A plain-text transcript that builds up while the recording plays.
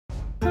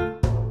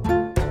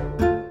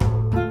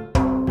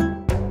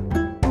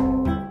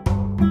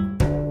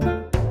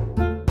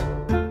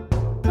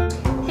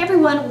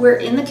we're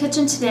in the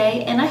kitchen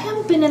today, and I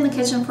haven't been in the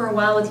kitchen for a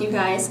while with you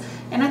guys,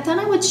 and I thought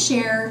I would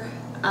share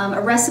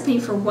a recipe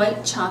for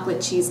white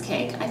chocolate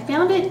cheesecake. I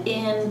found it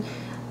in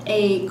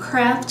a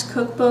craft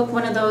cookbook,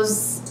 one of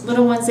those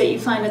little ones that you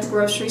find at the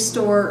grocery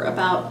store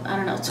about, I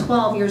don't know,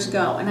 12 years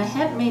ago, and I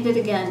hadn't made it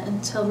again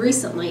until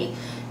recently.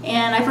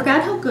 And I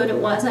forgot how good it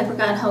was, I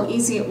forgot how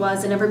easy it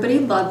was, and everybody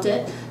loved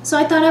it. So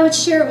I thought I would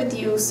share it with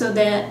you so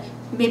that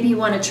maybe you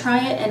want to try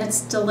it, and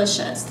it's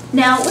delicious.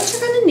 Now what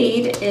you're going to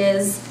need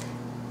is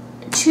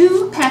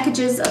 2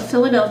 packages of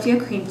Philadelphia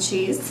cream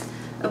cheese,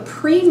 a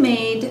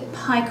pre-made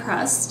pie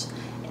crust,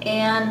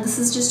 and this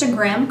is just a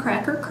graham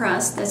cracker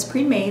crust that's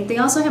pre-made. They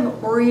also have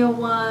Oreo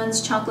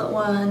ones, chocolate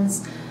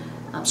ones,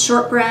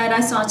 shortbread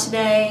I saw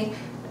today,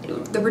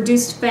 the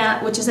reduced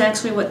fat, which is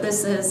actually what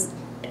this is,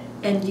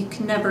 and you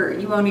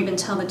won't even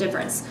tell the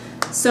difference.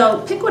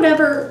 So pick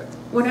whatever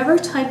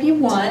type you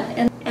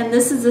want, and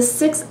this is a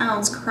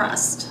 6-ounce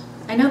crust.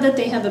 I know that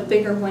they have a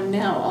bigger one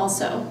now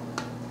also.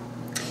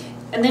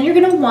 And then you're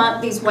going to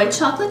want these white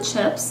chocolate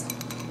chips,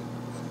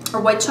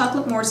 or white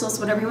chocolate morsels,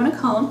 whatever you want to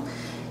call them,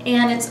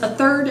 and it's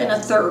 1/3 and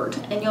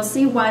 1/3, and you'll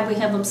see why we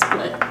have them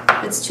split.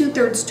 It's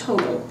 2/3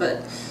 total,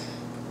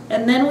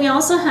 and then we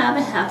also have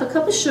a 1/2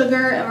 cup of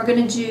sugar, and we're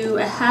going to do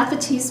a 1/2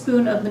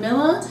 teaspoon of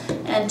vanilla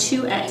and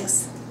 2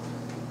 eggs.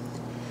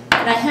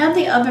 And I have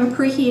the oven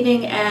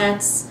preheating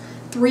at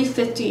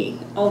 350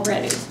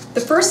 already.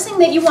 The first thing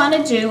that you want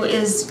to do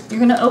is you're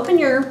going to open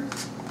your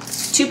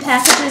 2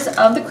 packages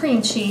of the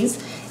cream cheese,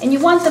 and you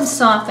want them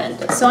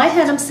softened. So I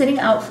had them sitting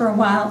out for a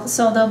while,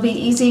 so they'll be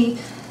easy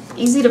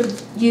to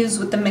use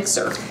with the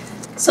mixer.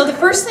 So the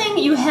first thing,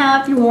 you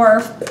have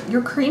your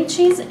cream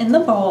cheese in the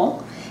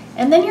bowl,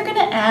 and then you're going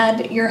to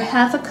add your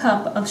 1/2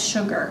 cup of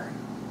sugar.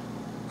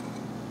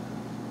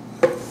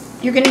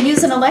 You're going to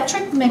use an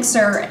electric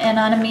mixer, and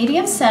on a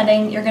medium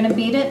setting, you're going to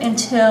beat it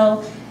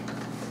until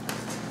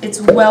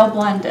it's well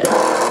blended.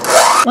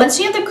 Once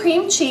you have the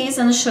cream cheese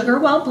and the sugar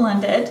well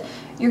blended,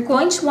 you're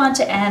going to want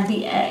to add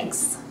the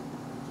eggs.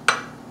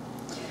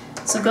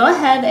 So go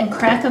ahead and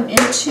crack them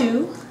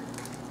into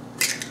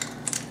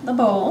the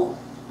bowl.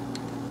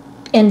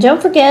 And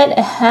don't forget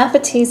a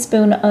 1/2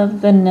 teaspoon of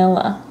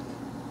vanilla.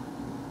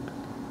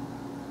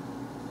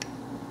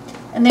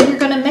 And then you're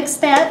going to mix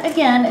that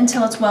again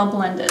until it's well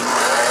blended.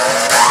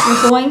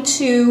 You're going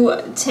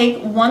to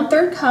take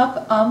 1/3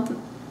 cup of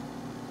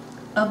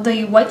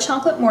the white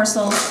chocolate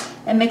morsels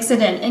and mix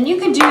it in. And you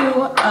could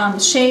do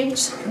shaved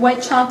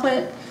white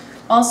chocolate,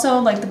 also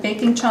like the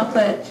baking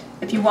chocolate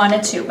if you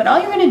wanted to. But all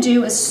you're going to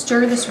do is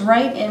stir this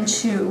right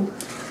into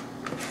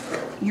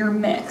your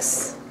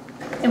mix.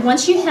 And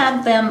once you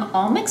have them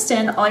all mixed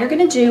in, all you're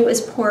going to do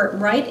is pour it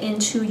right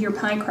into your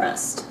pie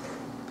crust.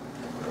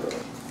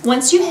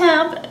 Once you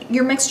have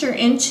your mixture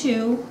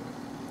into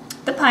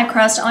the pie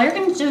crust, all you're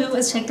going to do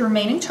is take the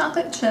remaining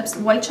chocolate chips,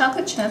 white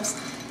chocolate chips,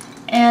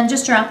 and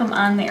just drop them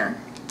on there.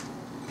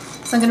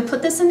 So I'm going to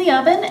put this in the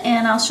oven,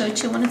 and I'll show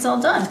you when it's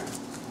all done.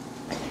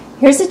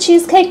 Here's the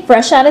cheesecake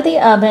fresh out of the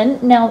oven.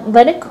 Now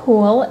let it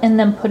cool, and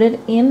then put it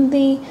in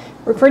the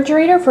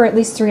refrigerator for at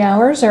least 3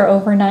 hours or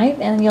overnight,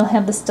 and you'll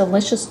have this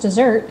delicious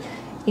dessert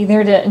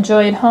either to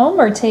enjoy at home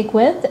or take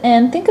with.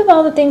 And think of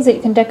all the things that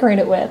you can decorate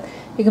it with.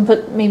 You can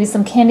put maybe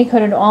some candy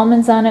coated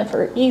almonds on it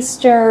for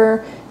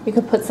Easter. You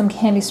could put some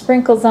candy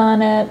sprinkles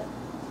on it.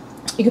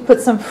 You could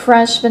put some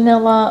fresh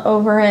vanilla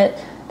over it.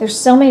 There's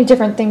so many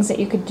different things that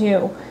you could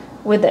do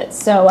with it.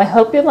 So I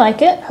hope you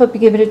like it. Hope you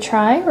give it a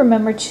try.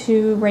 Remember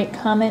to rate,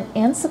 comment,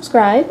 and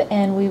subscribe,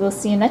 and we will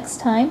see you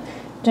next time.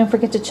 Don't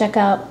forget to check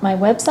out my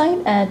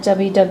website at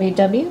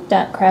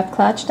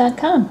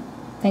www.craftklotch.com.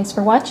 Thanks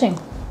for watching.